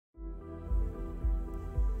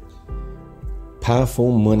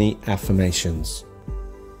Powerful money affirmations.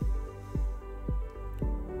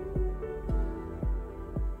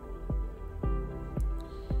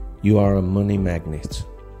 You are a money magnet.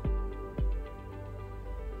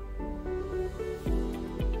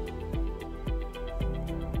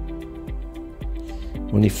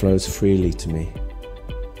 Money flows freely to me.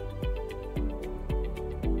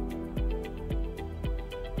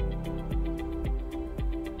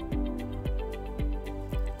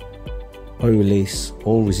 I release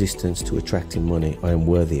all resistance to attracting money. I am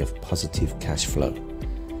worthy of positive cash flow.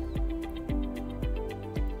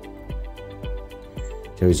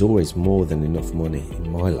 There is always more than enough money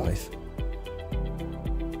in my life.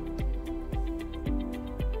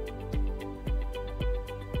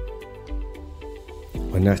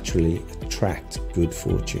 I naturally attract good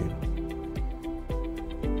fortune.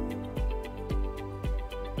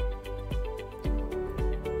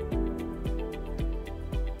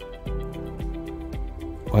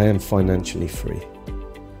 I am financially free.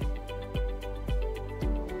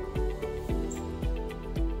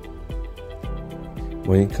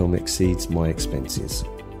 My income exceeds my expenses.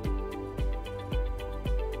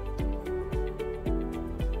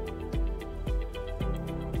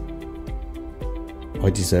 I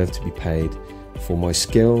deserve to be paid for my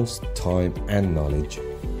skills, time, and knowledge.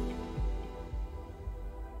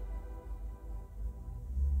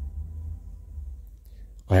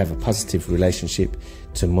 I have a positive relationship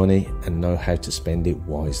to money and know how to spend it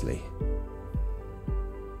wisely.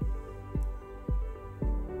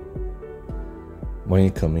 My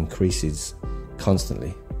income increases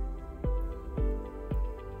constantly.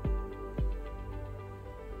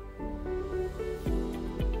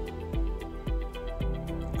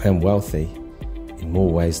 I am wealthy in more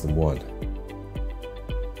ways than one.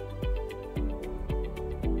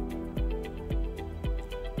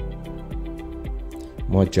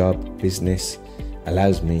 My job, business,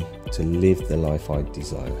 allows me to live the life I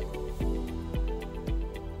desire.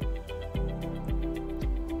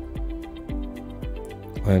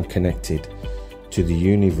 I am connected to the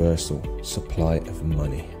universal supply of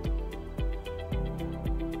money.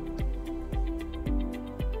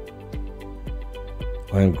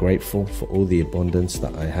 I am grateful for all the abundance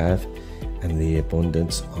that I have and the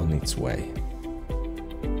abundance on its way.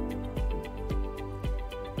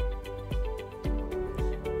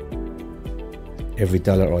 Every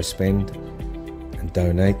dollar I spend and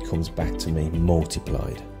donate comes back to me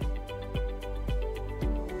multiplied.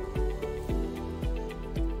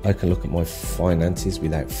 I can look at my finances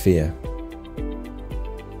without fear.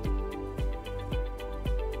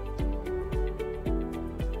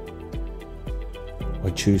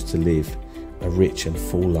 I choose to live a rich and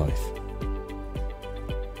full life.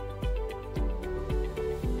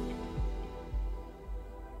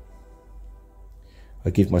 I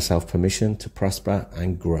give myself permission to prosper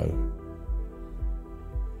and grow.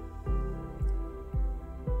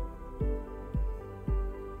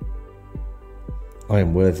 I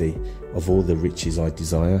am worthy of all the riches I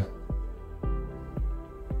desire.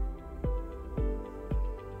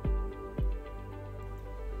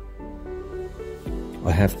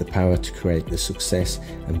 I have the power to create the success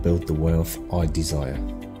and build the wealth I desire.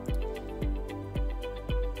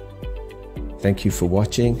 Thank you for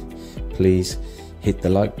watching. Please hit the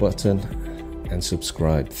like button and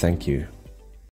subscribe. Thank you.